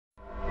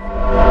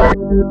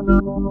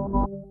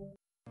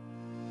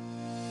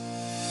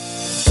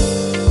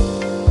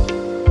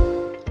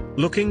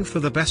Looking for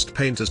the best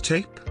painter's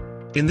tape?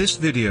 In this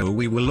video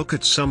we will look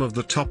at some of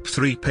the top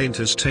 3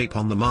 painter's tape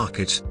on the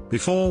market.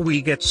 Before we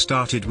get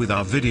started with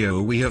our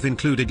video, we have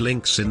included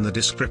links in the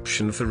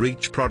description for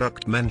each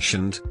product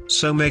mentioned,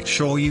 so make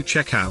sure you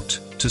check out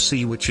to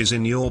see which is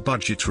in your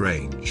budget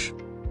range.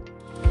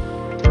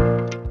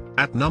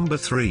 At number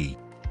 3.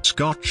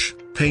 Scotch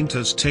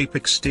Painter's Tape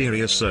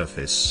Exterior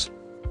Surface.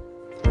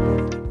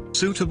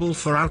 Suitable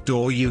for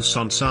outdoor use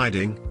on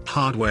siding,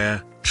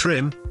 hardware,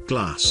 trim,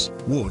 glass,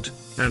 wood,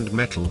 and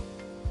metal.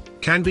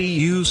 Can be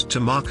used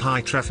to mark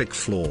high traffic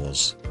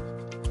floors.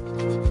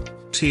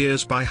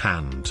 Tears by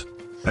hand.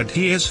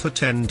 Adheres for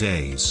 10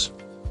 days.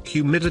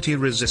 Humidity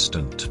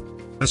resistant.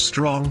 A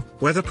strong,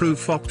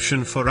 weatherproof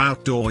option for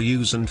outdoor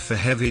use and for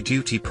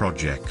heavy-duty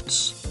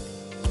projects.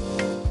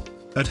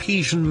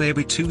 Adhesion may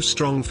be too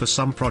strong for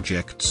some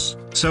projects,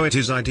 so it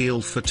is ideal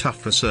for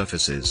tougher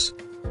surfaces.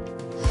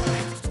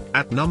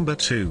 At number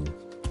 2.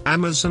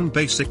 Amazon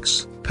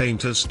Basics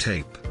Painter's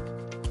Tape.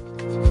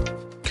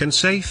 Can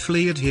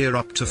safely adhere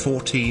up to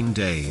 14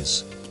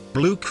 days.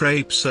 Blue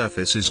crepe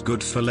surface is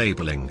good for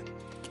labeling.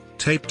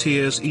 Tape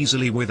tears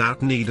easily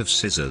without need of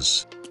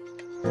scissors.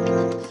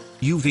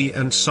 UV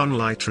and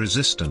sunlight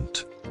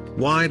resistant.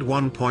 Wide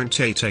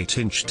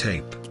 1.88-inch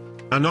tape.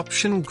 An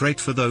option great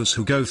for those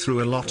who go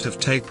through a lot of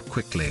tape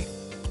quickly.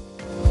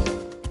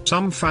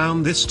 Some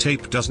found this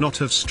tape does not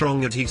have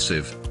strong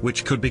adhesive,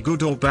 which could be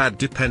good or bad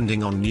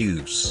depending on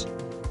use.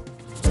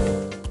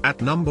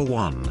 At number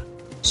 1.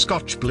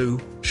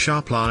 ScotchBlue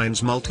Sharp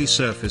Lines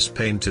Multi-Surface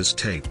Painter's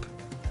Tape.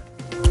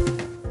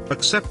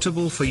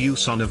 Acceptable for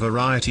use on a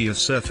variety of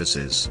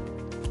surfaces.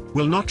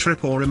 Will not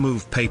rip or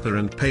remove paper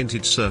and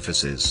painted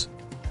surfaces.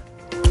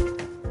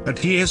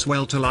 Adheres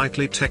well to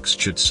lightly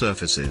textured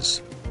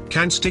surfaces.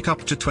 Can stick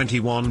up to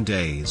 21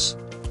 days.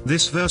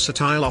 This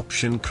versatile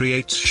option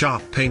creates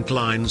sharp paint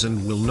lines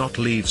and will not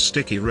leave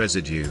sticky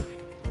residue.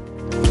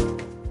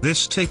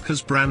 This tape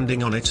has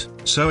branding on it,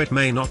 so it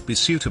may not be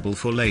suitable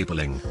for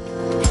labeling.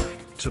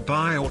 To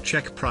buy or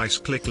check price,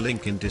 click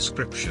link in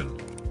description.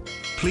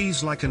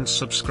 Please like and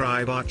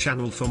subscribe our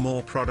channel for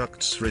more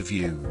products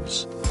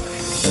reviews.